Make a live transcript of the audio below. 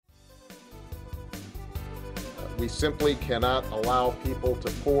We simply cannot allow people to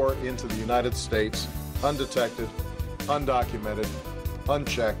pour into the United States undetected, undocumented,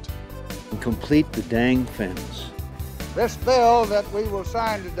 unchecked. And complete the dang fence. This bill that we will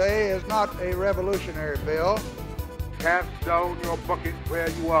sign today is not a revolutionary bill. Cast down your bucket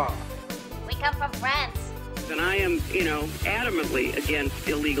where you are. We come from France. And I am, adamantly against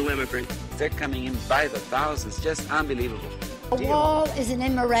illegal immigrants. They're coming in by the thousands, just unbelievable. A wall is an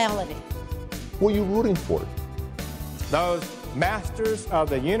immorality. Who are you rooting for? Those masters of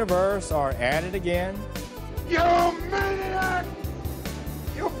the universe are at it again. You maniac!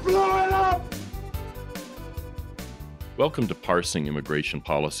 You blew it up! Welcome to Parsing Immigration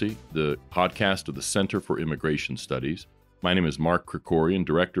Policy, the podcast of the Center for Immigration Studies. My name is Mark Krikorian,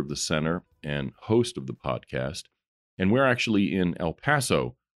 director of the center and host of the podcast. And we're actually in El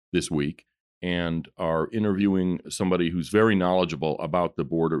Paso this week and are interviewing somebody who's very knowledgeable about the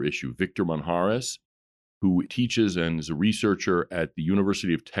border issue, Victor Manjarrez, who teaches and is a researcher at the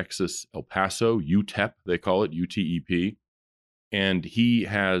University of Texas, El Paso, UTEP, they call it, UTEP. And he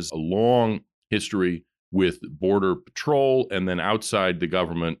has a long history with Border Patrol and then outside the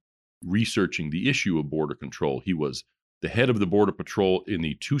government researching the issue of border control. He was the head of the Border Patrol in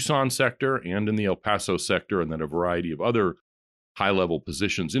the Tucson sector and in the El Paso sector, and then a variety of other high-level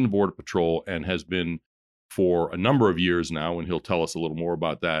positions in Border Patrol, and has been for a number of years now, and he'll tell us a little more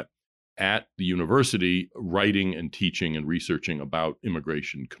about that, at the university, writing and teaching and researching about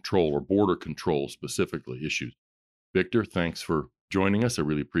immigration control or border control specifically issues. Victor, thanks for joining us. I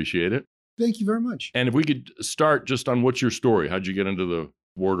really appreciate it. Thank you very much. And if we could start just on what's your story? How'd you get into the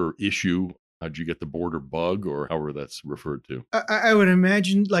border issue? How'd you get the border bug, or however that's referred to? I would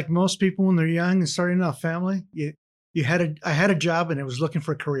imagine, like most people when they're young and starting out a family, I had a job and I was looking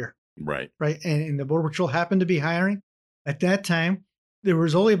for a career. Right. And the Border Patrol happened to be hiring. At that time, there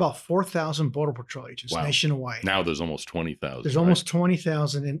was only about 4,000 Border Patrol agents nationwide. Now there's almost 20,000. There's almost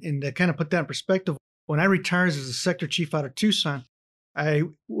 20,000. And to kind of put that in perspective, when I retired as a sector chief out of Tucson, I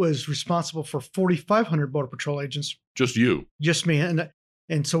was responsible for 4,500 Border Patrol agents. Just you? Just me.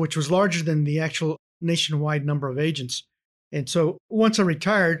 And so, which was larger than the actual nationwide number of agents. And so once I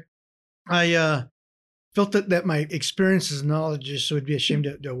retired, I felt that my experiences and knowledge would be ashamed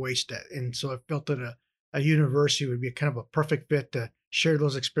to waste that. And so I felt that a university would be kind of a perfect fit to share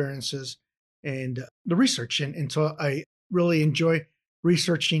those experiences and the research. And so I really enjoy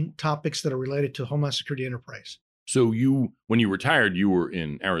researching topics that are related to Homeland Security enterprise. So when you retired, you were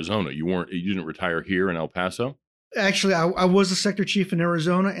in Arizona. You didn't retire here in El Paso? Actually, I was a sector chief in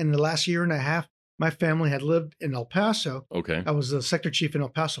Arizona, and in the last year and a half, my family had lived in El Paso. Okay. I was the sector chief in El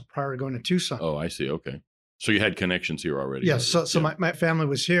Paso prior to going to Tucson. Oh, I see. Okay. So you had connections here already? Yes. So my family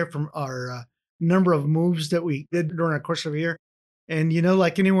was here from our number of moves that we did during our course of a year. And,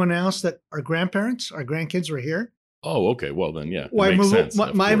 like anyone else, that our grandkids were here. Oh, okay. Well, then, yeah. Why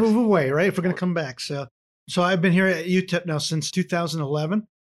move away, right? If we're going to come back. So I've been here at UTEP now since 2011.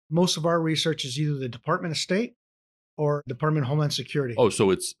 Most of our research is either the Department of State or Department of Homeland Security. Oh, so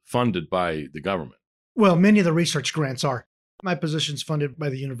it's funded by the government? Well, many of the research grants are. My position's funded by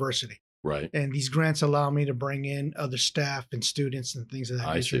the university. Right. And these grants allow me to bring in other staff and students and things of that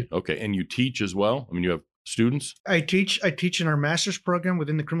nature. I see. Okay. And you teach as well? I mean, you have students? I teach in our master's program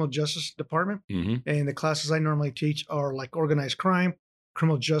within the Criminal Justice Department. Mm-hmm. And the classes I normally teach are like organized crime,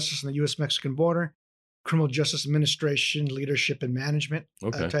 criminal justice on the U.S.-Mexican border, criminal justice administration, leadership, and management.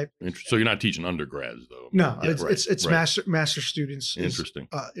 Okay. So you're not teaching undergrads, though? No, it's master students. Interesting.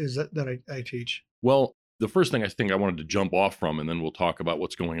 Is that I teach. Well, the first thing I wanted to jump off from, and then we'll talk about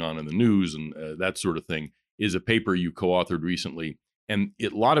what's going on in the news and that sort of thing, is a paper you co-authored recently. And a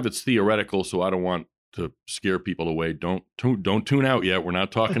lot of it's theoretical, so I don't want to scare people away. Don't tune out yet. We're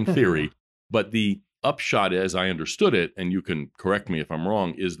not talking theory. But the upshot, as I understood it, and you can correct me if I'm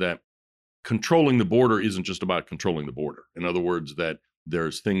wrong, is that controlling the border isn't just about controlling the border. In other words, that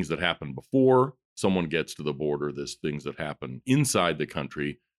there's things that happen before someone gets to the border. There's things that happen inside the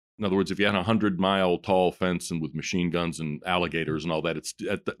country. In other words, if you had a 100-mile tall fence and with machine guns and alligators and all that,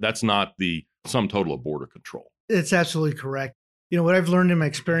 that's not the sum total of border control. It's absolutely correct. What I've learned in my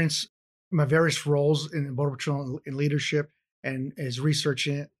experience, my various roles in Border Patrol and leadership, and as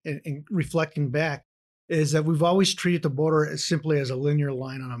researching it and reflecting back, is that we've always treated the border as simply as a linear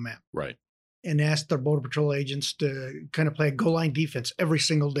line on a map. Right. And asked our Border Patrol agents to kind of play a goal line defense every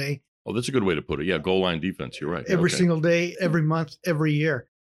single day. Oh, that's a good way to put it. Yeah, goal line defense. You're right. Every single day, every month, every year.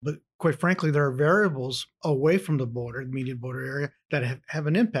 But quite frankly, there are variables away from the border, the immediate border area, that have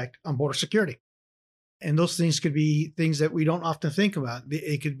an impact on border security. And those things could be things that we don't often think about.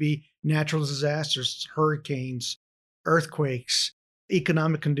 It could be natural disasters, hurricanes, earthquakes.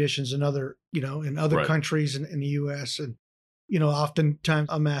 economic conditions in other, in other Right. countries in the U.S. And, oftentimes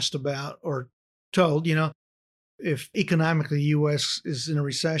I'm asked about or told, if economically the U.S. is in a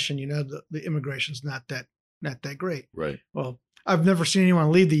recession, the immigration's not that great. Right. Well, I've never seen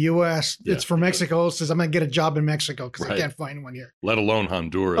anyone leave the U.S. Yeah. It's from Mexico. Says I'm going to get a job in Mexico because Right. I can't find one here. Let alone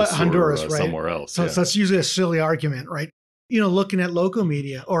Honduras, Honduras, or right? somewhere else. So, yeah. so it's usually a silly argument, right? Looking at local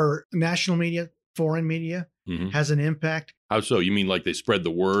media or national media, foreign media Mhm. has an impact. How so? You mean like they spread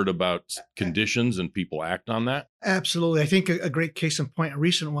the word about conditions and people act on that? Absolutely. I think a great case in point, a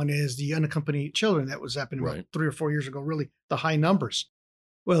recent one, is the unaccompanied children that was happening Right. about 3 or 4 years ago, really the high numbers.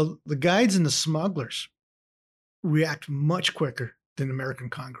 Well, the guides and the smugglers react much quicker than American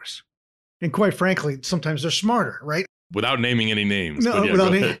Congress. And quite frankly, sometimes they're smarter, right? Without naming any names. No, but yeah,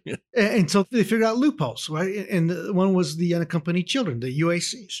 without go any- ahead. And so they figured out loopholes, right? And one was the unaccompanied children, the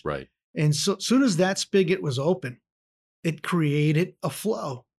UACs. Right. And so as soon as that spigot was open, it created a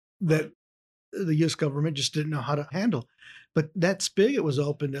flow that the U.S. government just didn't know how to handle. But that spigot was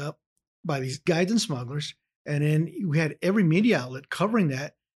opened up by these guides and smugglers. And then we had every media outlet covering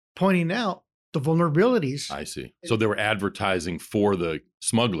that, pointing out the vulnerabilities. I see. So they were advertising for the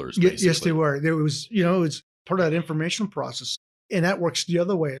smugglers, Ye- basically. Yes, they were. There was, it was part of that information process. And that works the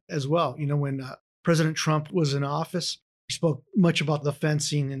other way as well. When President Trump was in office, he spoke much about the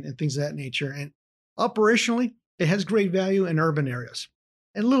fencing and things of that nature. And operationally, it has great value in urban areas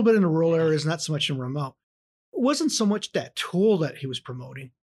and a little bit in the rural areas, not so much in remote. It wasn't so much that tool that he was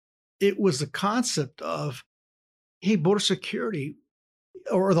promoting. It was the concept of, hey, border security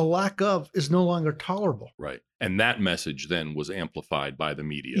or the lack of is no longer tolerable. Right. And that message then was amplified by the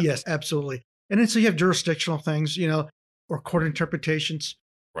media. Yes, absolutely. And then so you have jurisdictional things, or court interpretations.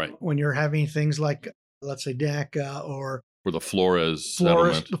 Right. When you're having things like, let's say, DACA or For the Flores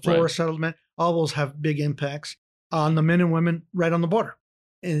settlement. the Flores Right. settlement, all those have big impacts on the men and women right on the border.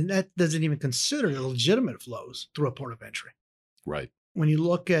 And that doesn't even consider the legitimate flows through a port of entry. Right. When you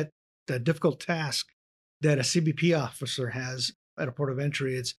look at the difficult task that a CBP officer has at a port of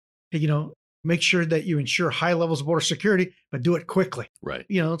entry, it's, make sure that you ensure high levels of border security, but do it quickly. Right.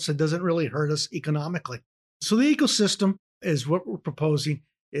 So it doesn't really hurt us economically. So the ecosystem is what we're proposing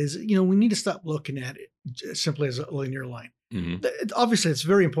is, we need to stop looking at it simply as a linear line. Mhm. Obviously, it's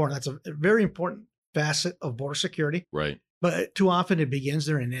very important. That's a very important facet of border security, Right. but too often it begins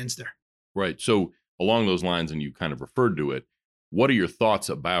there and ends there. Right. So along those lines, and you kind of referred to it, what are your thoughts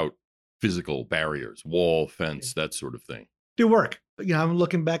about physical barriers, wall, fence, that sort of thing? They work. I'm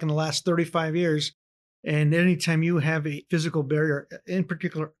looking back in the last 35 years, and anytime you have a physical barrier, in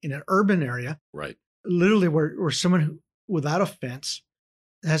particular in an urban area, Right. literally where someone who, without a fence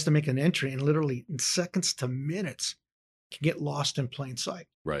has to make an entry and literally in seconds to minutes can get lost in plain sight.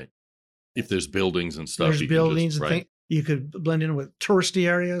 Right. If there's buildings and stuff. There's you can buildings just, and right. things. You could blend in with touristy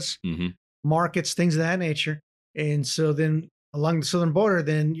areas, Mm-hmm. markets, things of that nature. And so then along the southern border,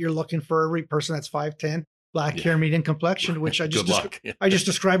 then you're looking for every person that's 5'10", black hair, medium complexion, which I just Good luck. I just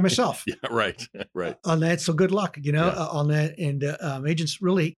described myself. Yeah. Right. Right. On that. So good luck, Yeah. on that. And agents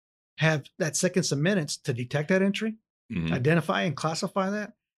really have that seconds and minutes to detect that entry, Mhm. identify and classify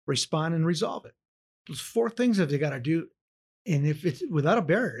that, respond and resolve it. There's 4 things that they got to do. And if it's without a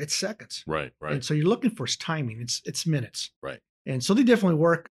barrier, it's seconds. Right. Right. And so you're looking for is timing. It's minutes. Right. And so they definitely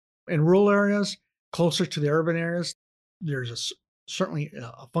work in rural areas, closer to the urban areas. There's certainly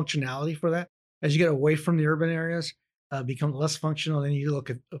a functionality for that. As you get away from the urban areas, become less functional. Then you look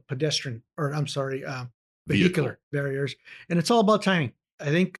at vehicular barriers. And it's all about timing. I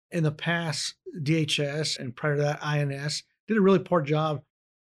think in the past, DHS and prior to that, INS did a really poor job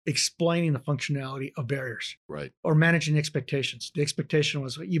explaining the functionality of barriers Right. or managing expectations. The expectation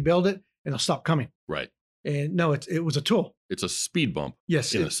was you build it and they'll stop coming. Right. And no, it was a tool. It's a speed bump.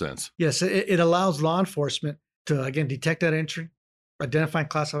 Yes. In a sense. Yes. It allows law enforcement to, again, detect that entry, identify and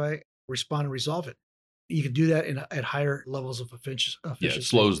classify, respond and resolve it. You can do that at higher levels of efficiency. Yeah, it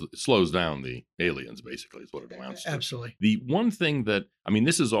slows down the aliens, basically, is what it amounts to. Absolutely. The one thing that,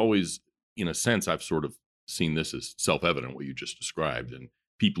 this is always, in a sense, I've sort of seen this as self-evident, what you just described, and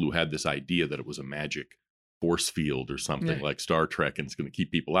people who had this idea that it was a magic force field or something like Star Trek and it's going to keep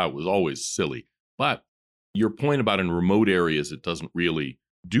people out was always silly. But your point about in remote areas, it doesn't really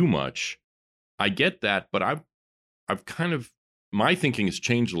do much. I get that, but I've kind of, my thinking has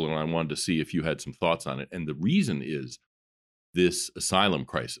changed a little, and I wanted to see if you had some thoughts on it. And the reason is this asylum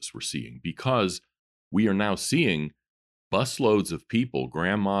crisis we're seeing, because we are now seeing busloads of people,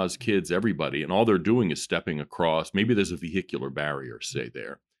 grandmas, kids, everybody, and all they're doing is stepping across. Maybe there's a vehicular barrier, say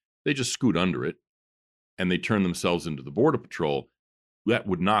there. They just scoot under it, and they turn themselves into the Border Patrol. That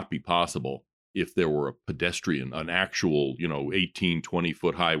would not be possible if there were a pedestrian, an actual, 18, 20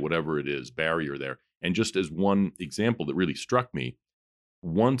 foot high, whatever it is, barrier there. And just as one example that really struck me,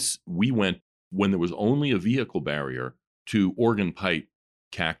 once we went, when there was only a vehicle barrier, to Organ Pipe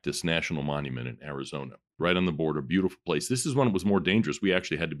Cactus National Monument in Arizona, right on the border, beautiful place. This is when it was more dangerous. We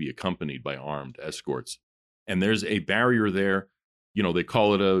actually had to be accompanied by armed escorts. And there's a barrier there. They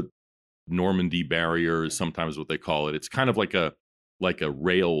call it a Normandy barrier, is sometimes what they call it. It's kind of like a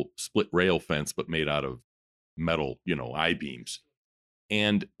split rail fence, but made out of metal, I-beams.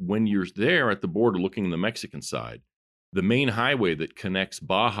 And when you're there at the border looking in the Mexican side, the main highway that connects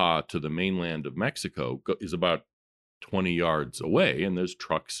Baja to the mainland of Mexico is about 20 yards away, and there's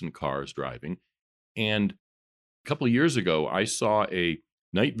trucks and cars driving. And a couple of years ago, I saw a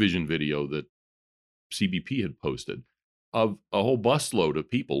night vision video that CBP had posted of a whole busload of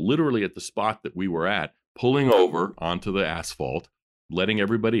people literally at the spot that we were at, pulling over onto the asphalt, letting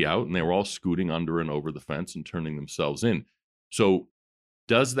everybody out, and they were all scooting under and over the fence and turning themselves in. So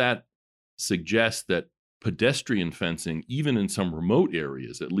does that suggest that pedestrian fencing, even in some remote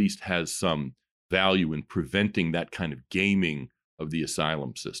areas, at least has some value in preventing that kind of gaming of the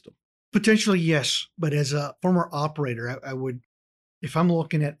asylum system? Potentially, yes. But as a former operator, I would, if I'm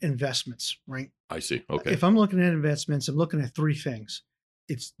looking at investments, right? I see. Okay. If I'm looking at investments, I'm looking at three things.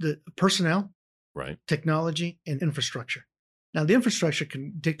 It's the personnel, right, technology, and infrastructure. Now, the infrastructure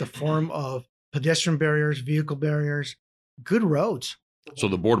can take the form of pedestrian barriers, vehicle barriers, good roads. So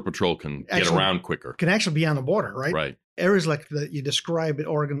the Border Patrol can get around quicker. Can actually be on the border, right? Right. Areas like that you describe at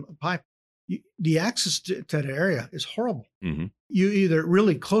Oregon Pipe, the access to that area is horrible. Mm-hmm. You either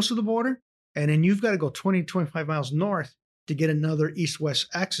really close to the border, and then you've got to go 20, 25 miles north to get another east-west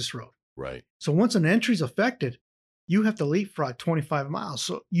access road. Right. So once an entry is affected, you have to leapfrog 25 miles.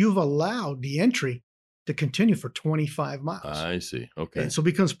 So you've allowed the entry to continue for 25 miles. I see. Okay. And so it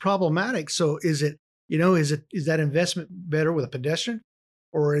becomes problematic. So is that investment better with a pedestrian,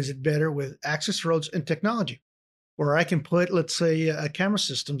 or is it better with access roads and technology, where I can put, let's say, camera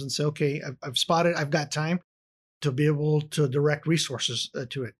systems and say, okay, I've spotted, I've got time to be able to direct resources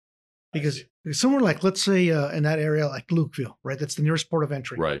to it. Because somewhere like, let's say, in that area like Lukeville, right? That's the nearest port of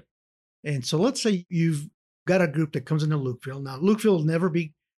entry. Right. And so let's say you've got a group that comes into Lukeville. Now, Lukeville will never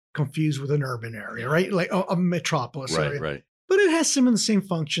be confused with an urban area, right? Like a metropolis area. Right. But it has some of the same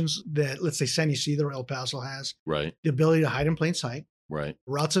functions that, let's say, San Ysidro or El Paso has. Right. The ability to hide in plain sight. Right.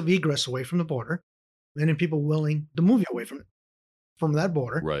 Routes of egress away from the border. And then people willing to move you away from that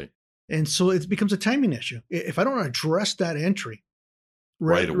border. Right. And so it becomes a timing issue. If I don't address that entry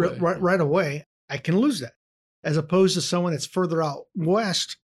right away, I can lose that. As opposed to someone that's further out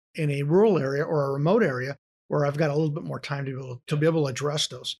west in a rural area or a remote area where I've got a little bit more time to be able to address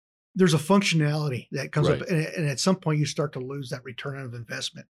those. There's a functionality that comes up, and at some point you start to lose that return on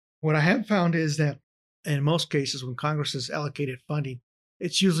investment. What I have found is that in most cases, when Congress has allocated funding,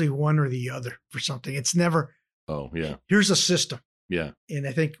 it's usually one or the other for something. It's never, here's a system. Yeah. And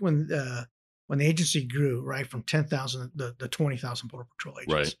I think when the agency grew, right, from 10,000 to 20,000 Border Patrol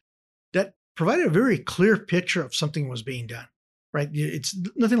agents, right, that provided a very clear picture of something was being done, right? It's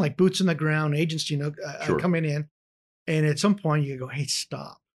nothing like boots in the ground, agents, coming in. And at some point you go, hey,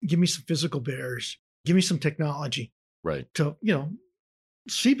 stop. Give me some physical barriers. Give me some technology. Right. To,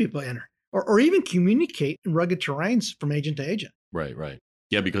 see people enter. Or even communicate in rugged terrains from agent to agent. Right.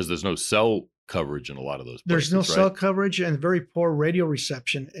 Yeah, because there's no cell coverage in a lot of those places. There's no cell coverage and very poor radio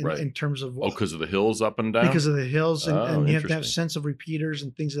reception in terms of... because of the hills up and down? Because of the hills, and you have to have sense of repeaters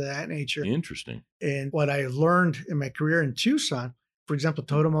and things of that nature. Interesting. And what I learned in my career in Tucson, for example,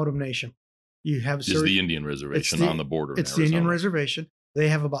 Totem Nation, you have... It's the Indian reservation on the border in It's Arizona. The Indian reservation. They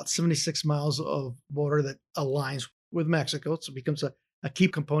have about 76 miles of border that aligns with Mexico. So it becomes a key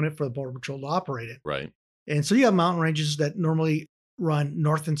component for the Border Patrol to operate it. Right. And so you have mountain ranges that normally run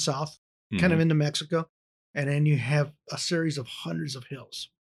north and south, kind of into Mexico. And then you have a series of hundreds of hills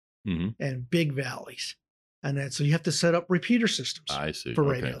and big valleys. And then, so you have to set up repeater systems for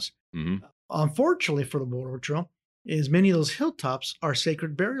radios. Mm-hmm. Unfortunately for the Border Patrol, is many of those hilltops are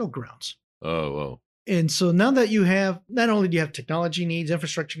sacred burial grounds. Oh. And so now that you have, not only do you have technology needs,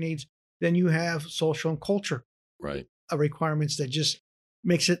 infrastructure needs, then you have social and culture requirements that just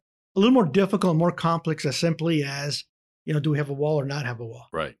makes it a little more difficult and more complex as simply as, do we have a wall or not have a wall?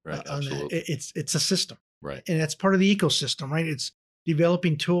 Right. Absolutely. It's a system. Right. And that's part of the ecosystem, right? It's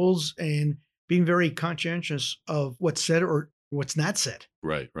developing tools and being very conscientious of what's said or what's not said.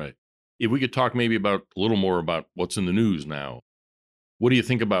 Right. If we could talk maybe a little more about what's in the news now. What do you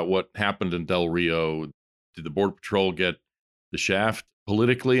think about what happened in Del Rio? Did the Border Patrol get the shaft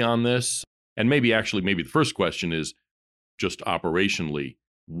politically on this? And maybe the first question is just operationally,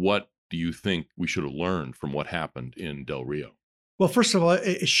 what do you think we should have learned from what happened in Del Rio? Well, first of all,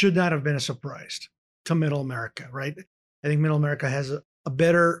 it should not have been a surprise to Middle America, right? I think Middle America has a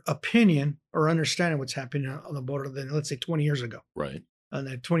better opinion or understanding what's happening on the border than, let's say, 20 years ago. Right. And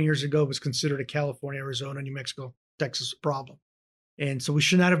that 20 years ago was considered a California, Arizona, New Mexico, Texas problem. And so we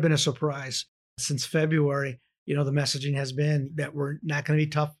should not have been a surprise. Since February, the messaging has been that we're not going to be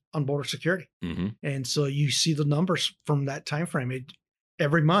tough on border security. Mm-hmm. And so you see the numbers from that time frame.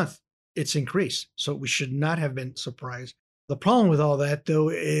 Every month it's increased. So we should not have been surprised. The problem with all that, though,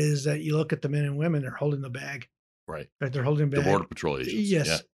 is that you look at the men and women, they're holding the bag. Right. They're holding the bag. The Border Patrol agents. Yes.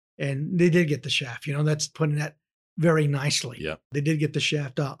 Yeah. And they did get the shaft. That's putting that very nicely. Yeah. They did get the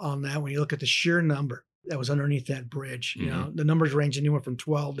shaft on that. When you look at the sheer number that was underneath that bridge, Mm-hmm. The numbers range anywhere from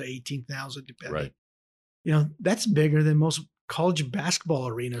 12 to 18,000, depending. Right. That's bigger than most college basketball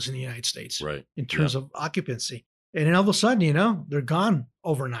arenas in the United States. Right. In terms of occupancy. And then all of a sudden, they're gone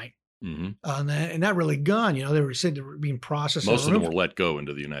overnight. Mm-hmm. And not really gone. They were said they were being processed. Most of them were let go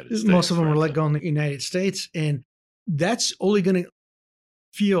into the United States. Most of them were let go in the United States. And that's only going to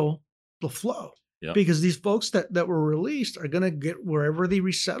fuel the flow. Yeah. Because these folks that were released are going to get wherever they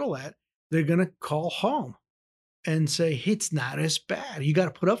resettle at, they're going to call home and say, hey, it's not as bad. You got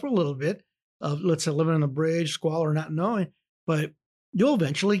to put up for a little bit of, let's say, living on the bridge, squalor, not knowing, but you'll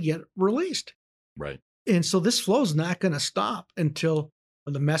eventually get released. Right. And so this flow is not going to stop until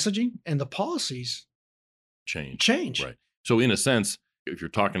the messaging and the policies change. Right. So in a sense, if you're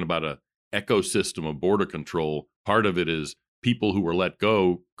talking about a ecosystem of border control, part of it is people who were let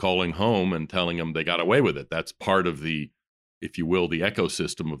go calling home and telling them they got away with it. That's part of the, if you will, the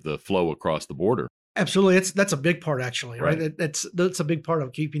ecosystem of the flow across the border. Absolutely. That's a big part, actually, right? Right. That's a big part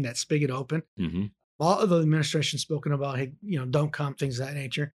of keeping that spigot open. Mm-hmm. All of the administration spoken about, hey, don't come, things of that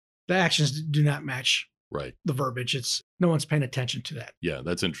nature. The actions do not match Right. the verbiage. It's no one's paying attention to that. Yeah,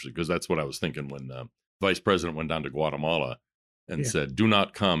 that's interesting because that's what I was thinking when Vice President went down to Guatemala and said, do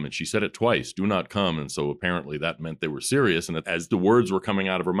not come. And she said it twice, do not come. And so apparently that meant they were serious. And as the words were coming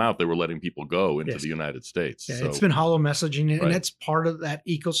out of her mouth, they were letting people go into the United States. Yeah, so, it's been hollow messaging, and Right. that's part of that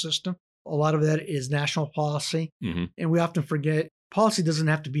ecosystem. A lot of that is national policy. Mm-hmm. And we often forget policy doesn't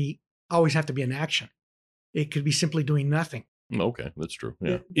always have to be an action. It could be simply doing nothing. Okay, that's true.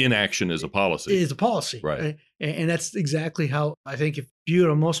 Yeah. Inaction is a policy. It is a policy. Right. And that's exactly how I think if you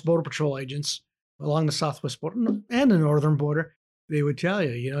to most Border Patrol agents along the southwest border and the northern border, they would tell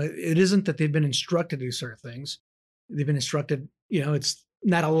you, it isn't that they've been instructed to do certain things. They've been instructed, it's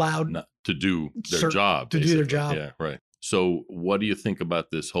not allowed Not to do their job. To do their job. Yeah, right. So what do you think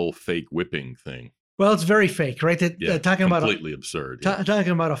about this whole fake whipping thing? Well, it's very fake, right? Talking about completely absurd. Talking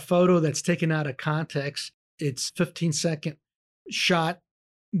about a photo that's taken out of context. It's 15-second shot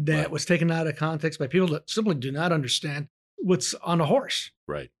that was taken out of context by people that simply do not understand what's on a horse.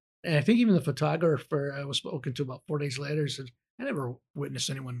 Right. And I think even the photographer I was spoken to about 4 days later said, I never witnessed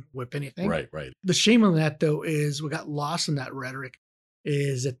anyone whip anything. Right. The shame on that, though, is we got lost in that rhetoric,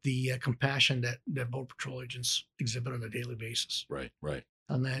 is that the compassion that Border Patrol agents exhibit on a daily basis. Right.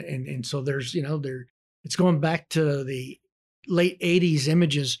 On that. And so there's, it's going back to the late 80s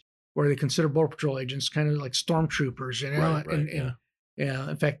images where they consider Border Patrol agents kind of like stormtroopers, Right.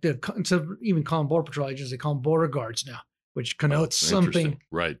 In fact, instead of even calling Border Patrol agents, they call them border guards now, which connotes something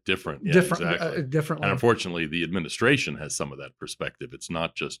different. Yeah, different. Exactly. Different. And unfortunately, the administration has some of that perspective. It's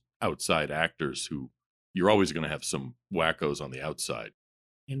not just outside actors who you're always going to have some wackos on the outside.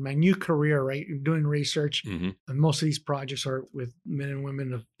 In my new career, right, doing research, Mm-hmm. and most of these projects are with men and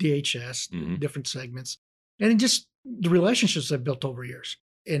women of DHS, Mm-hmm. different segments, and just the relationships I've built over years.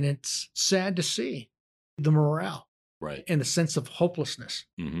 And it's sad to see the morale, right, and the sense of hopelessness.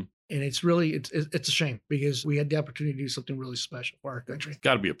 Mm-hmm. And it's really, it's a shame because we had the opportunity to do something really special for our country. It's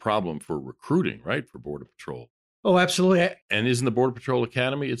got to be a problem for recruiting, right, for Border Patrol. Oh, absolutely. And isn't the Border Patrol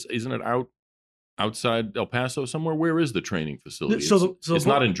Academy? Isn't it outside El Paso somewhere? Where is the training facility? It's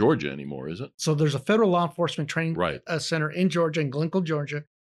not in Georgia anymore, is it? So there's a federal law enforcement training center in Georgia, in Glencoe, Georgia.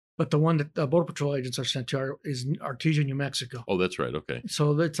 But the one that Border Patrol agents are sent to is Artesia, New Mexico. Oh, that's right. Okay.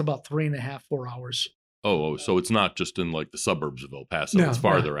 So it's about 3.5, 4 hours. Oh, so it's not just in like the suburbs of El Paso. No, it's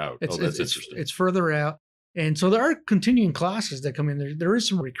farther out. That's interesting. It's further out. And so there are continuing classes that come in. There is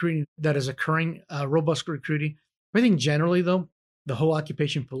some recruiting that is occurring, robust recruiting. I think generally, though, the whole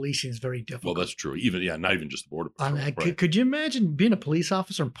occupation policing is very difficult. Well, that's true. Not even just the Border Patrol. Right. Could you imagine being a police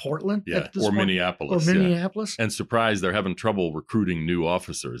officer in Portland? Or Minneapolis. Or Minneapolis. And surprised they're having trouble recruiting new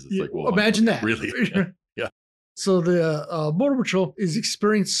officers. It's like, well, imagine that. Really? Yeah. So the Border Patrol is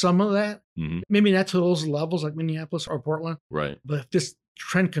experiencing some of that. Mm-hmm. Maybe not to those levels like Minneapolis or Portland. Right. But if this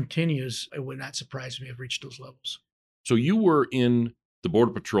trend continues, it would not surprise me if it reached those levels. So you were in the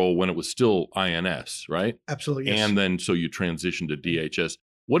Border Patrol when it was still INS, right? Absolutely, yes. And then so you transitioned to DHS.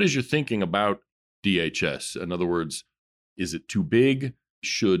 What is your thinking about DHS? In other words, is it too big?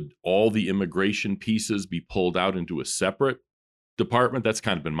 Should all the immigration pieces be pulled out into a separate department? That's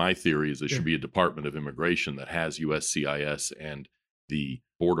kind of been my theory, is there should be a Department of Immigration that has USCIS and the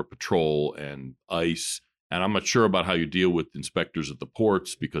Border Patrol and ICE. And I'm not sure about how you deal with inspectors at the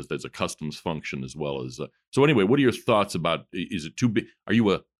ports because there's a customs function as well as. So anyway, what are your thoughts about, is it too big? Are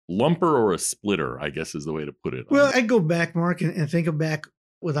you a lumper or a splitter, I guess is the way to put it? Well, I go back, Mark, and think of back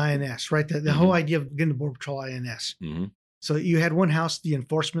with INS, right? The whole idea of getting the Border Patrol INS. Mm-hmm. So you had one house, the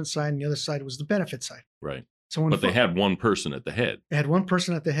enforcement side, and the other side was the benefit side. Right. So but they had one person at the head. They had one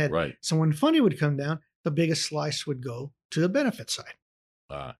person at the head. Right. So when funding would come down, the biggest slice would go to the benefit side.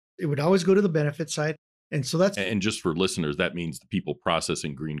 It would always go to the benefit side. And so that's... And just for listeners, that means the people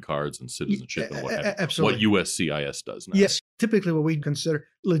processing green cards and citizenship and what have you. Absolutely. What USCIS does now. Yes. Typically what we consider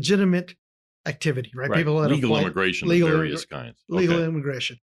legitimate activity, right? People that legal apply, immigration of various kinds. Legal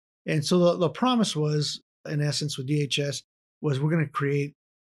immigration. And so the promise was, in essence, with DHS, was we're going to create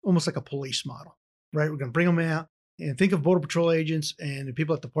almost like a police model, right? We're going to bring them out and think of Border Patrol agents and the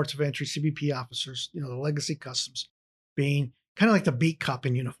people at the ports of entry, CBP officers, the legacy customs, being kind of like the beat cop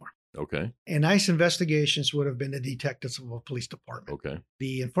in uniform. Okay. And ICE investigations would have been the detectives of a police department. Okay.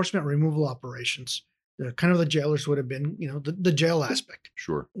 The enforcement removal operations, the jailers would have been, the jail aspect.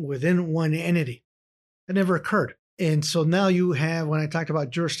 Sure. Within one entity. That never occurred. And so now you have, when I talked about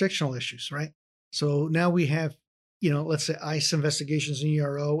jurisdictional issues, right? So now we have, let's say ICE investigations in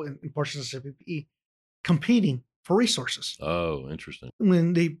ERO and portions of CBP competing for resources. Oh, interesting.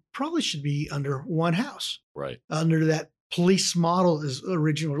 When they probably should be under one house. Right. Under that police model is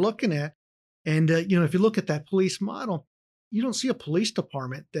originally we're looking at. And, if you look at that police model, you don't see a police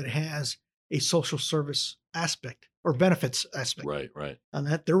department that has a social service aspect or benefits aspect. Right. On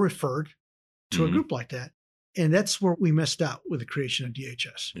that, they're referred to a group like that. And that's where we missed out with the creation of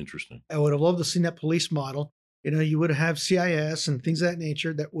DHS. Interesting. I would have loved to see that police model. You would have CIS and things of that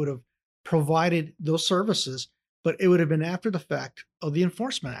nature that would have provided those services, but it would have been after the fact of the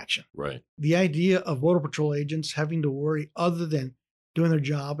enforcement action. Right. The idea of Border Patrol agents having to worry other than doing their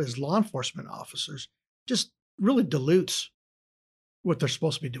job as law enforcement officers just really dilutes what they're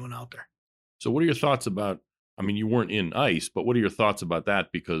supposed to be doing out there. So what are your thoughts about, you weren't in ICE, but what are your thoughts about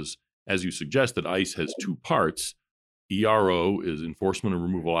that? Because as you suggested, ICE has two parts. ERO is enforcement and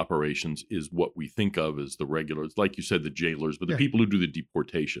removal operations, is what we think of as the regulars, like you said, the jailers, but the people who do the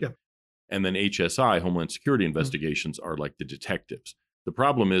deportation. Yeah. And then HSI, Homeland Security investigations, are like the detectives. The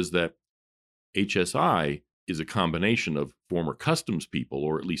problem is that HSI is a combination of former customs people,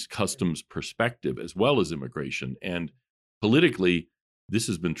 or at least customs perspective, as well as immigration. And politically, this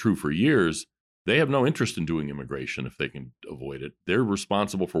has been true for years. They have no interest in doing immigration if they can avoid it. They're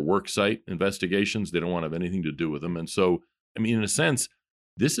responsible for worksite investigations. They don't want to have anything to do with them. And so, in a sense,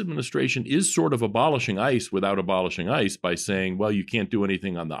 this administration is sort of abolishing ICE without abolishing ICE by saying, well, you can't do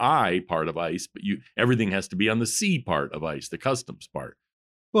anything on the I part of ICE, but everything has to be on the C part of ICE, the customs part.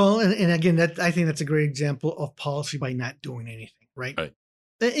 Well, and again, I think that's a great example of policy by not doing anything, right? Right.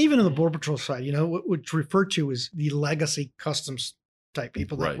 Even on the Border Patrol side, what's referred to as the legacy customs type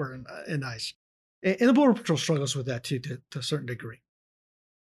people that were in ICE. And the Border Patrol struggles with that too, to a certain degree.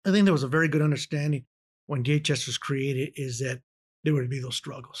 I think there was a very good understanding when DHS was created is that there would be those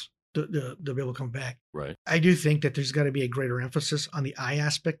struggles to be able to come back. Right. I do think that there's got to be a greater emphasis on the I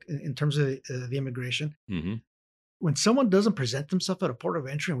aspect in terms of the immigration. Mm-hmm. When someone doesn't present themselves at a port of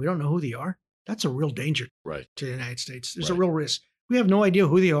entry and we don't know who they are, that's a real danger to the United States. There's a real risk. We have no idea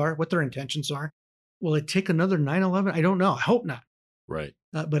who they are, what their intentions are. Will it take another 9/11? I don't know. I hope not. Right.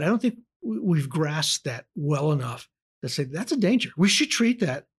 But I don't think we've grasped that well enough to say that's a danger. We should treat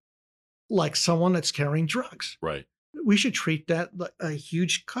that like someone that's carrying drugs. Right. We should treat that like a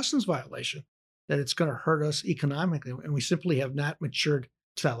huge customs violation, that it's going to hurt us economically. And we simply have not matured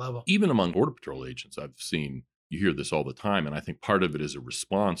to that level. Even among Border Patrol agents, I've seen, you hear this all the time. And I think part of it is a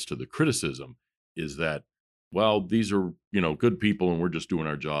response to the criticism is that, well, these are, good people and we're just doing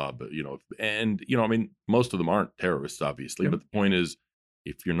our job, most of them aren't terrorists, obviously. Yep. But the point is,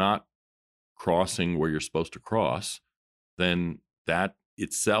 if you're not crossing where you're supposed to cross, then that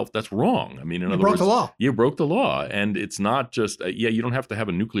itself, that's wrong. In other words, you broke the law. You broke the law. And it's not just, you don't have to have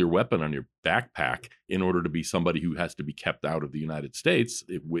a nuclear weapon on your backpack in order to be somebody who has to be kept out of the United States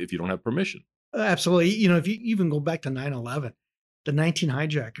if you don't have permission. Absolutely. If you even go back to 9/11, the 19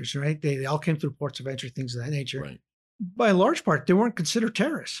 hijackers, right? They all came through ports of entry, things of that nature. Right. By a large part, they weren't considered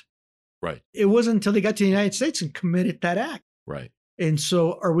terrorists. Right. It wasn't until they got to the United States and committed that act. Right. And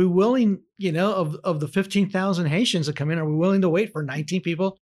so are we willing, of the 15,000 Haitians that come in, are we willing to wait for 19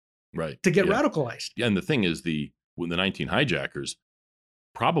 people right. to get Yeah. radicalized? Yeah, and the thing is, when the 19 hijackers,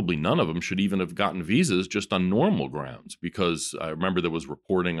 probably none of them should even have gotten visas just on normal grounds, because I remember there was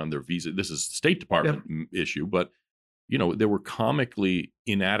reporting on their visa. This is State Department issue, but there were comically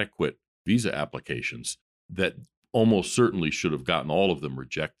inadequate visa applications that almost certainly should have gotten all of them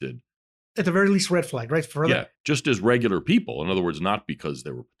rejected. At the very least, red flag, right? Yeah, just as regular people. In other words, not because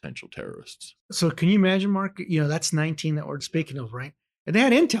they were potential terrorists. So can you imagine, Mark? That's 19 that we're speaking of, right? And they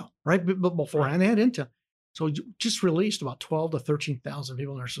had intel, right? But beforehand, they had intel. So just released about 12 to 13,000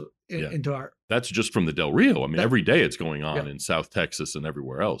 people into our. That's just from the Del Rio. I mean, every day it's going on in South Texas and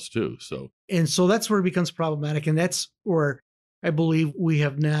everywhere else too. So that's where it becomes problematic, and that's where I believe we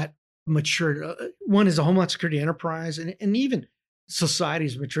have not matured. One is the Homeland Security enterprise, and even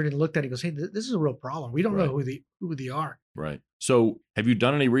society's matured and looked at it and goes, hey, this is a real problem. We don't know who they are. Right. So have you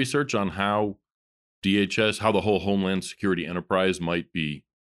done any research on how how the whole Homeland Security enterprise might be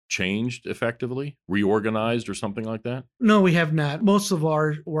changed effectively, reorganized or something like that? No, we have not. Most of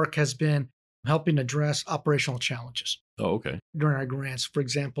our work has been helping address operational challenges. Oh, okay. During our grants, for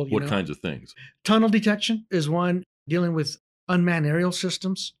example. What kinds of things? Tunnel detection is one, dealing with unmanned aerial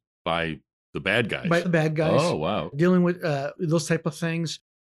systems. By the bad guys? By the bad guys. Oh, wow. Dealing with those type of things.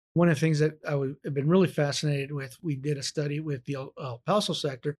 One of the things that have been really fascinated with, we did a study with the El Paso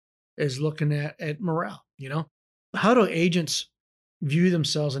sector, is looking at morale. How do agents view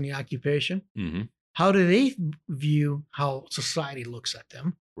themselves in the occupation? Mm-hmm. How do they view how society looks at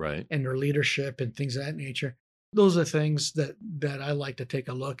them? Right. And their leadership and things of that nature. Those are things that I like to take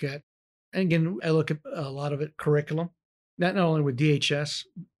a look at. And again, I look at a lot of it curriculum, not only with DHS,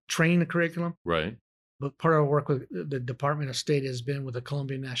 training the curriculum. Right. But part of our work with the Department of State has been with the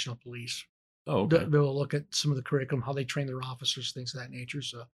Colombian National Police. Oh, okay. They will look at some of the curriculum, how they train their officers, things of that nature.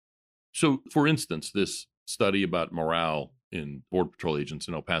 So for instance, this study about morale in Border Patrol agents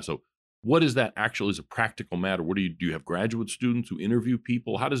in El Paso, what is that actually as a practical matter? What do you have graduate students who interview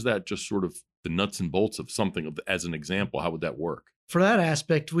people? How does that just sort of the nuts and bolts of something as an example, how would that work? For that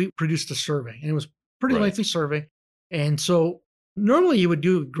aspect, we produced a survey, and it was a pretty lengthy survey. And so normally you would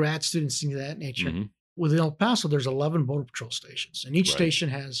do grad students, things of that nature. Mm-hmm. Within El Paso, there's 11 Border Patrol stations, and each station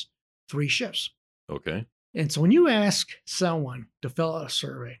has 3 shifts. Okay. And so when you ask someone to fill out a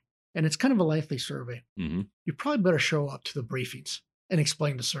survey, and it's kind of a lengthy survey, mm-hmm. you probably better show up to the briefings and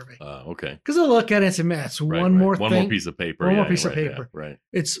explain the survey. Okay. Because they'll look at it and say, man, it's one more piece of paper. One more piece of paper. Yeah, right.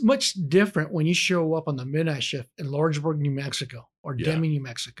 It's much different when you show up on the midnight shift in Lawrenceburg, New Mexico, or Deming, New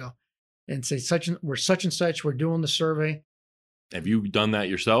Mexico, and say, we're such and such, we're doing the survey. Have you done that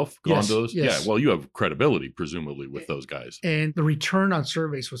yourself? Gone to those? Yes. Yeah. Well, you have credibility, presumably, with those guys. And the return on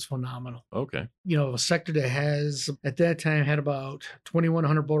surveys was phenomenal. Okay. A sector that at that time, had about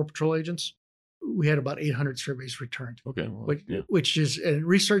 2,100 Border Patrol agents. We had about 800 surveys returned. Okay. Well, which is in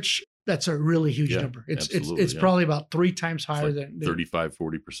research, that's a really huge number. It's probably about 3 times higher than 35, 40%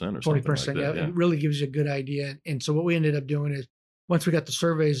 or 40%. Something like that. Yeah. It really gives you a good idea. And so what we ended up doing is, once we got the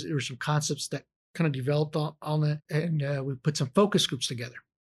surveys, there were some concepts that kind of developed on it, and we put some focus groups together.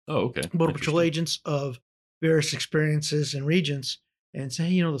 Oh, okay. Border Patrol agents of various experiences and regions, and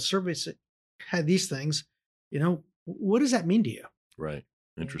say, the surveys had these things. What does that mean to you? Right.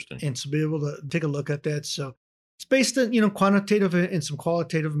 Interesting. And to be able to take a look at that. So it's based on, quantitative and some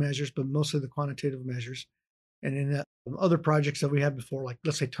qualitative measures, but mostly the quantitative measures. And in other projects that we had before, like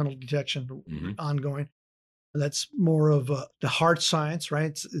let's say tunnel detection, mm-hmm. ongoing. That's more of the hard science,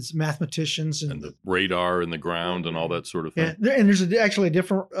 right? It's mathematicians and the radar in the ground and all that sort of thing. Yeah, and there's actually a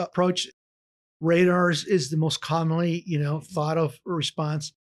different approach. Radars is the most commonly, thought of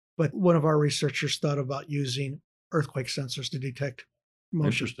response. But one of our researchers thought about using earthquake sensors to detect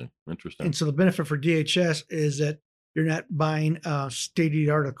motion. Interesting. And so the benefit for DHS is that you're not buying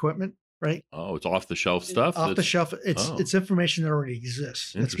state-of-the-art equipment, right? Oh, it's off-the-shelf stuff? Off the shelf. It's information that already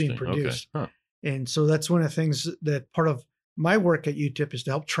exists that's being produced. Okay. Huh. And so that's one of the things that part of my work at UTIP is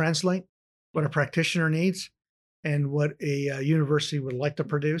to help translate what a practitioner needs and what a university would like to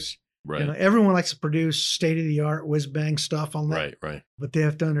produce. Right. Everyone likes to produce state-of-the-art whiz-bang stuff on that. Right. But they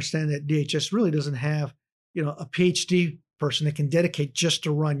have to understand that DHS really doesn't have, a PhD person that can dedicate just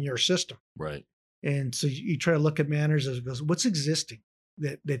to run your system. Right. And so you try to look at manners as it goes, what's existing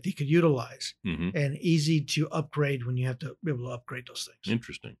that they could utilize, mm-hmm. and easy to upgrade when you have to be able to upgrade those things.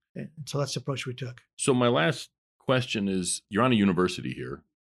 Interesting. And so that's the approach we took. So my last question is, you're on a university here.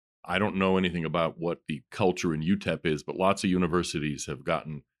 I don't know anything about what the culture in UTEP is, but lots of universities have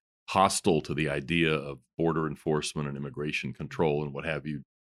gotten hostile to the idea of border enforcement and immigration control and what have you.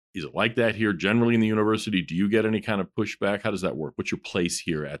 Is it like that here generally in the university? Do you get any kind of pushback? How does that work? What's your place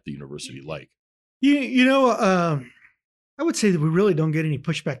here at the university like? I would say that we really don't get any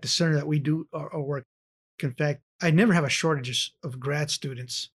pushback. The center that we do our work. In fact, I never have a shortage of grad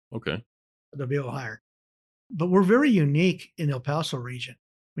students. Okay. They'll be able to hire. But we're very unique in the El Paso region.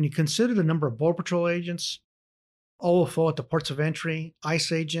 When you consider the number of Border Patrol agents, OFO at the ports of entry,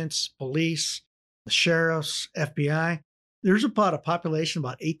 ICE agents, police, the sheriffs, FBI, there's about a population of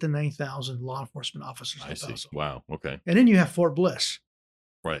about 8,000 to 9,000 law enforcement officers in El Paso. Wow. Okay. And then you have Fort Bliss.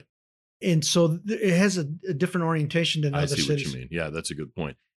 Right. And so it has a different orientation than other cities. I see what you mean. Yeah, that's a good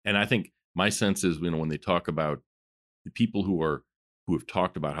point. And I think my sense is, when they talk about the people who have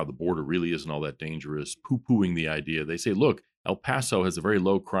talked about how the border really isn't all that dangerous, poo-pooing the idea, they say, look, El Paso has a very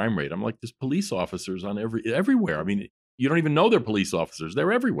low crime rate. I'm like, there's police officers on everywhere. I mean, you don't even know they're police officers.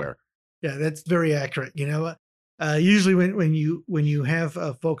 They're everywhere. Yeah, that's very accurate. Usually when you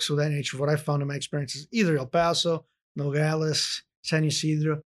have folks of that nature, what I found in my experience is either El Paso, Nogales, San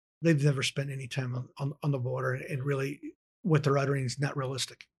Ysidro, they've never spent any time on the border, and really what they're uttering is not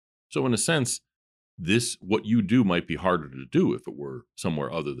realistic. So in a sense, what you do might be harder to do if it were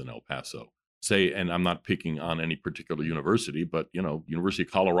somewhere other than El Paso. Say, and I'm not picking on any particular university, but University of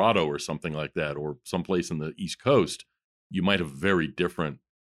Colorado or something like that, or someplace in the East Coast, you might have very different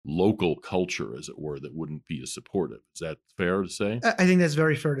local culture, as it were, that wouldn't be as supportive. Is that fair to say? I think that's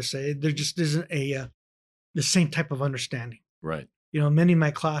very fair to say. There just isn't the same type of understanding. Right. Many of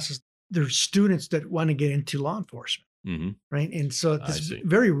my classes, there's students that want to get into law enforcement. Mm-hmm. Right. And so this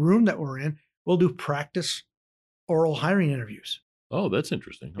very room that we're in, we'll do practice oral hiring interviews. Oh, that's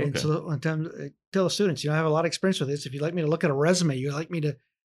interesting. Okay. And so one time I tell the students, I have a lot of experience with this. If you'd like me to look at a resume, you'd like me to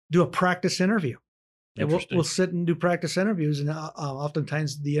do a practice interview. And we'll sit and do practice interviews. And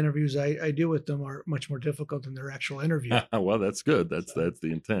oftentimes the interviews I do with them are much more difficult than their actual interview. Well, that's good. That's the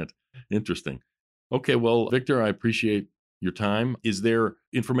intent. Interesting. Okay. Well, Victor, I appreciate your time. Is there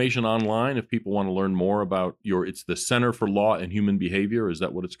information online if people want to learn more about it's the Center for Law and Human Behavior? Is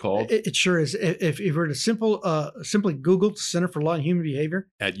that what it's called? It sure is. If you were to simply Google Center for Law and Human Behavior.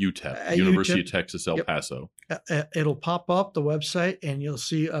 At UTEP, University of Texas, El Paso. It'll pop up the website, and you'll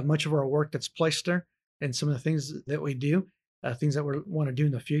see much of our work that's placed there and some of the things that we do, things that we want to do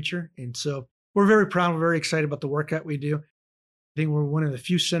in the future. And so we're very proud, we're very excited about the work that we do. I think we're one of the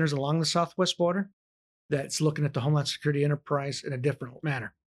few centers along the southwest border that's looking at the Homeland Security enterprise in a different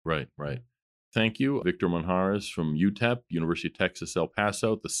manner. Right. Thank you, Victor Monjares from UTEP, University of Texas, El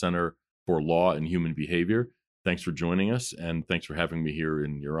Paso, at the Center for Law and Human Behavior. Thanks for joining us, and thanks for having me here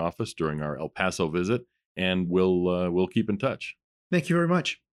in your office during our El Paso visit, and we'll keep in touch. Thank you very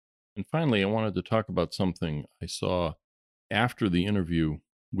much. And finally, I wanted to talk about something I saw after the interview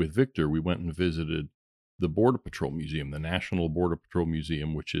with Victor. We went and visited the Border Patrol Museum, the National Border Patrol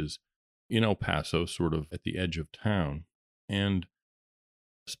Museum, which is in El Paso, sort of at the edge of town. And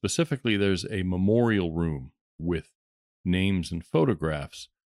specifically, there's a memorial room with names and photographs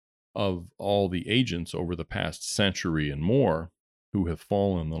of all the agents over the past century and more who have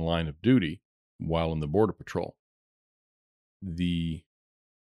fallen in the line of duty while in the Border Patrol.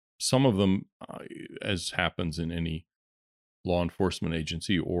 Some of them, as happens in any law enforcement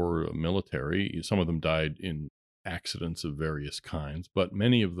agency or military, some of them died in accidents of various kinds, but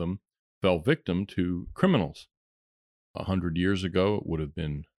many of them fell victim to criminals. 100 years ago, it would have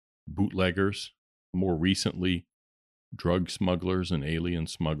been bootleggers. More recently, drug smugglers and alien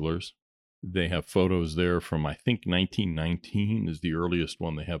smugglers. They have photos there from, I think, 1919 is the earliest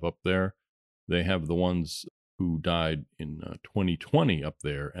one they have up there. They have the ones who died in 2020 up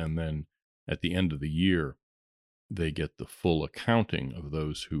there, and then at the end of the year, they get the full accounting of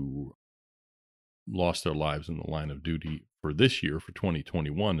those who lost their lives in the line of duty for this year, for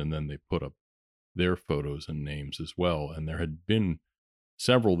 2021, and then they put up their photos and names as well. And there had been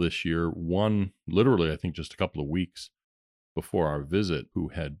several this year, one literally, I think, just a couple of weeks before our visit, who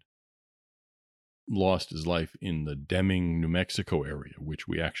had lost his life in the Deming, New Mexico area, which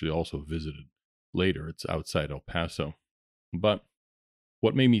we actually also visited later. It's outside El Paso. But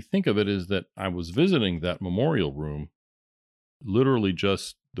what made me think of it is that I was visiting that memorial room literally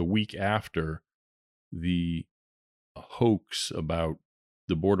just the week after the hoax about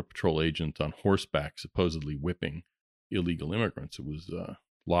the Border Patrol agent on horseback supposedly whipping illegal immigrants. It was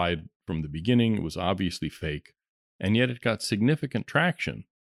lied from the beginning. It was obviously fake. And yet it got significant traction,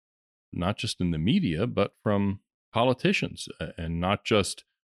 not just in the media, but from politicians, and not just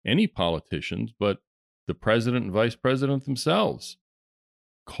any politicians, but the president and vice president themselves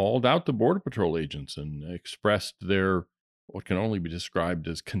called out the Border Patrol agents and expressed their, what can only be described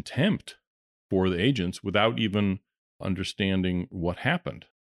as, contempt for the agents without even understanding what happened.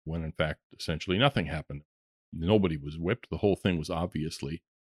 when in fact, essentially nothing happened. Nobody was whipped. The whole thing was obviously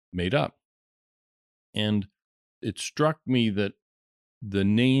made up. And it struck me that the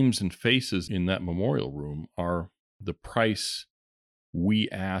names and faces in that memorial room are the price we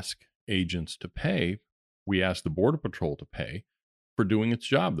ask agents to pay. We ask the Border Patrol to pay for doing its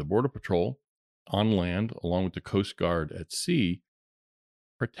job. The Border Patrol on land, along with the Coast Guard at sea,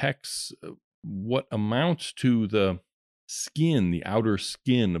 protects what amounts to the skin, the outer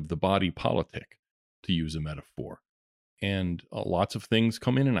skin of the body politic, to use a metaphor. And lots of things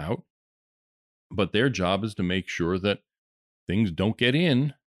come in and out, but their job is to make sure that things don't get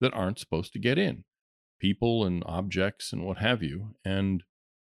in that aren't supposed to get in, people and objects and what have you. And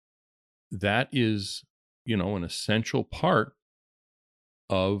that is, an essential part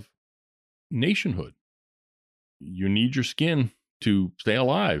of nationhood. You need your skin to stay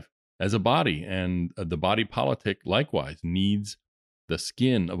alive as a body, and the body politic likewise needs the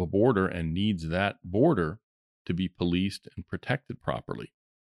skin of a border and needs that border to be policed and protected properly.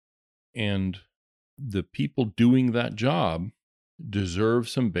 And the people doing that job deserve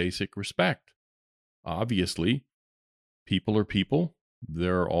some basic respect. Obviously, people are people.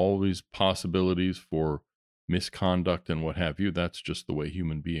 There are always possibilities for misconduct and what have you. That's just the way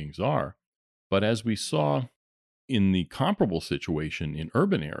human beings are. But as we saw in the comparable situation in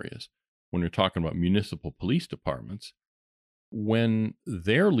urban areas, when you're talking about municipal police departments, when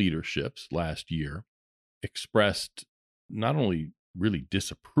their leaderships last year expressed not only really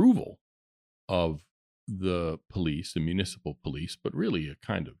disapproval of the police, the municipal police, but really a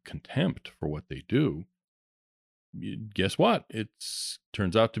kind of contempt for what they do, guess what? It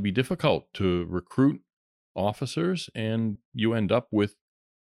turns out to be difficult to recruit officers, and you end up with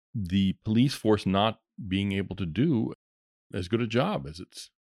the police force not being able to do as good a job as it's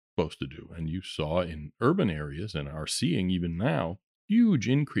supposed to do. And you saw in urban areas, and are seeing even now, huge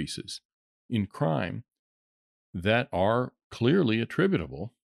increases in crime that are clearly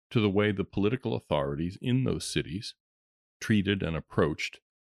attributable to the way the political authorities in those cities treated and approached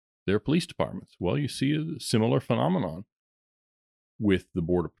their police departments. Well, you see a similar phenomenon with the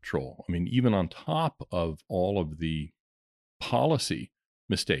Border Patrol. I mean, even on top of all of the policy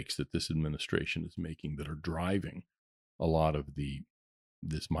mistakes that this administration is making that are driving a lot of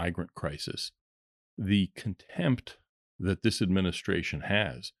this migrant crisis, the contempt that this administration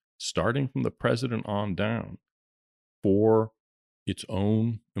has, starting from the president on down, for its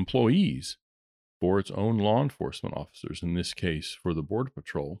own employees, for its own law enforcement officers, in this case for the Border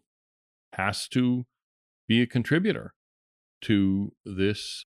Patrol, has to be a contributor to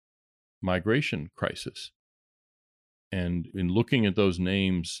this migration crisis. And in looking at those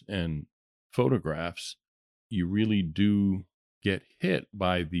names and photographs, you really do get hit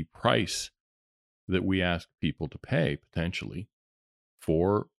by the price that we ask people to pay, potentially,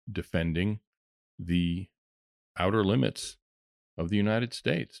 for defending the outer limits of the United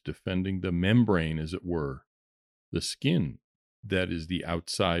States, defending the membrane, as it were, the skin that is the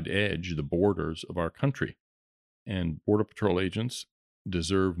outside edge, the borders of our country. And Border Patrol agents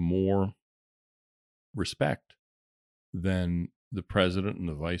deserve more respect than the president and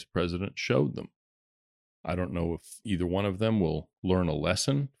the vice president showed them. I don't know if either one of them will learn a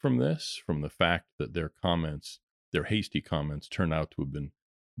lesson from this, from the fact that their comments, their hasty comments, turn out to have been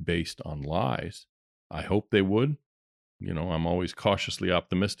based on lies. I hope they would. I'm always cautiously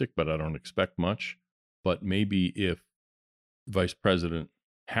optimistic, but I don't expect much. But maybe if Vice President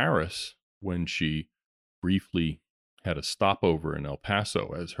Harris, when she briefly had a stopover in El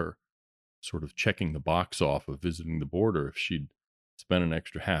Paso as her sort of checking the box off of visiting the border, if she'd spent an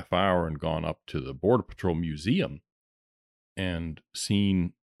extra half hour and gone up to the Border Patrol Museum and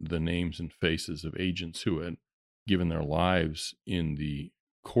seen the names and faces of agents who had given their lives in the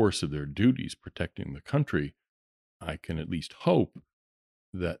course of their duties protecting the country, I can at least hope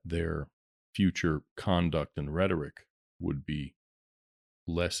that their future conduct and rhetoric would be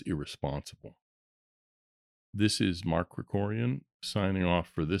less irresponsible. This is Mark Krikorian signing off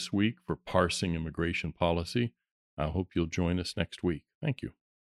for this week for Parsing Immigration Policy. I hope you'll join us next week. Thank you.